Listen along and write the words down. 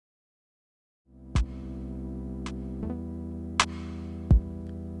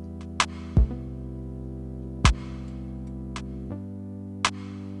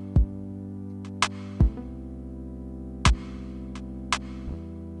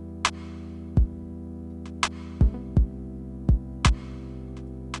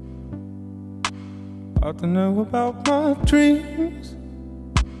I don't know about my dreams.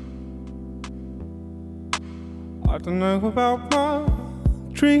 I don't know about my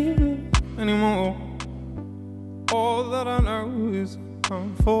dreams anymore. All that I know is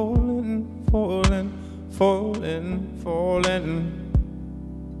I'm falling, falling, falling, falling.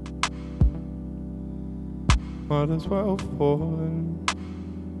 Might as well falling.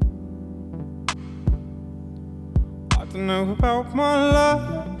 I don't know about my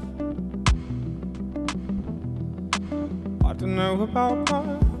life. I don't know about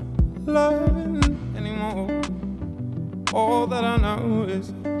my loving anymore. All that I know is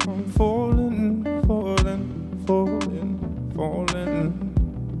I'm falling, falling, falling, falling.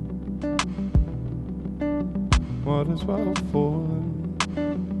 Might as well falling.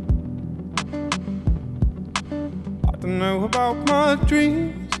 I don't know about my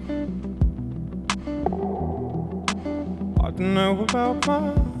dreams. I don't know about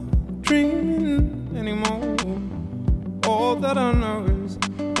my dreaming anymore. All that I know is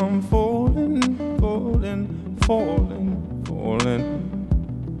I'm falling, falling, falling, falling.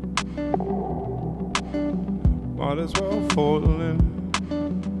 Might as well falling.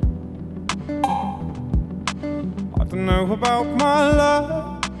 I don't know about my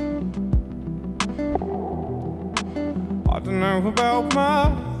life. I don't know about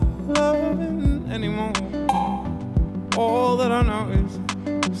my loving anymore. All that I know is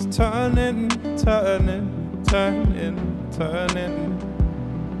turning, turning, turning, turning.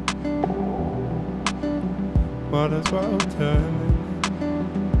 Might as well turning.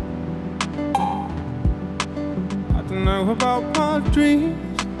 I don't know about my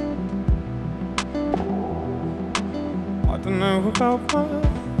dreams. I don't know about my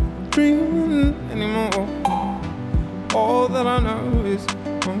dreaming anymore. All that I know is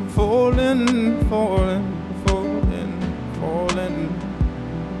I'm falling, falling, falling, falling.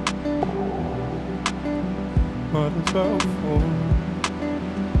 Might as well fall.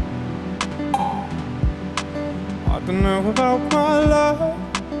 I don't know about my life.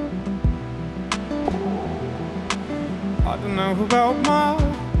 I don't know about my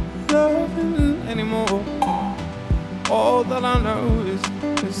loving anymore. All that I know is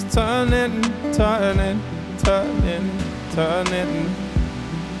turning, turning, turning, turning.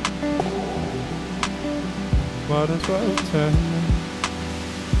 Might as well turning.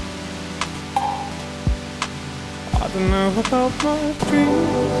 I don't know about my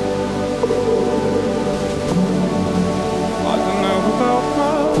dreams. I don't know about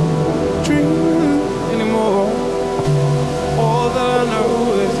my dreams anymore. All that I know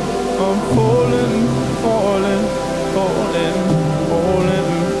is I'm falling, falling, falling, falling.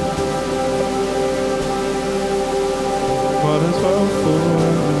 Might as well fall.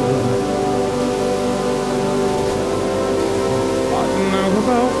 I don't know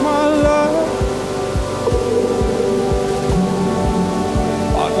about my life.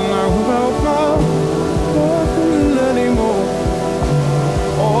 I don't know about my loving anymore.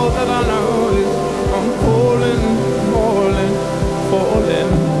 All that I know is I'm falling, falling,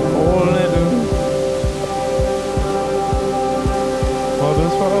 falling, falling. Might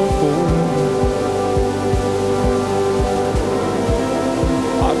as well falling.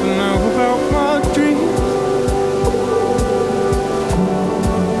 I don't know about my dreams.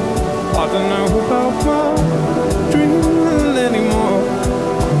 I don't know about my dreaming anymore.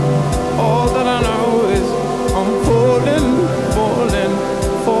 All that I know is I'm falling, falling,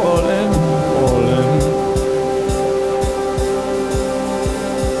 falling, falling.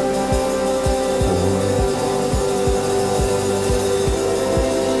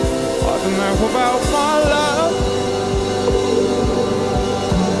 I don't know about my love.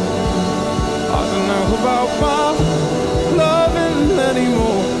 I don't know about my loving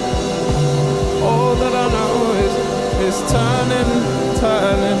anymore. All that I know is turning,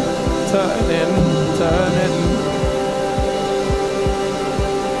 turning, turning, turning.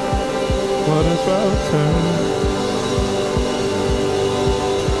 Might as well turn.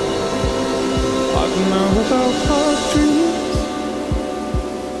 I don't know about my dreams.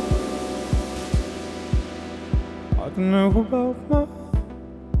 I don't know about my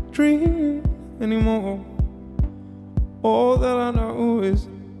dreams anymore. All that I know is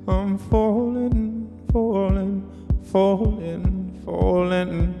I'm falling, falling, falling,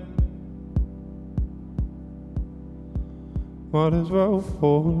 falling. Might as well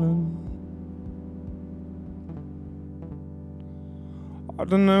falling. I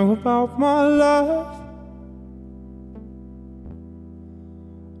don't know about my life.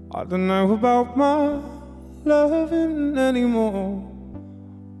 I don't know about my loving anymore.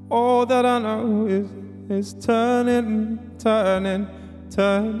 All that I know is turning, turning,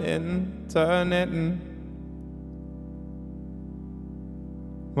 turning, turning.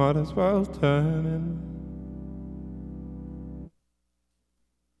 might as well turn in.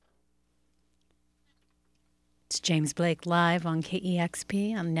 It's James Blake live on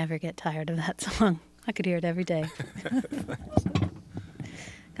KEXP. I'll never get tired of that song. I could hear it every day.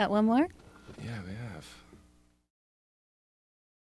 Got one more? Yeah, man.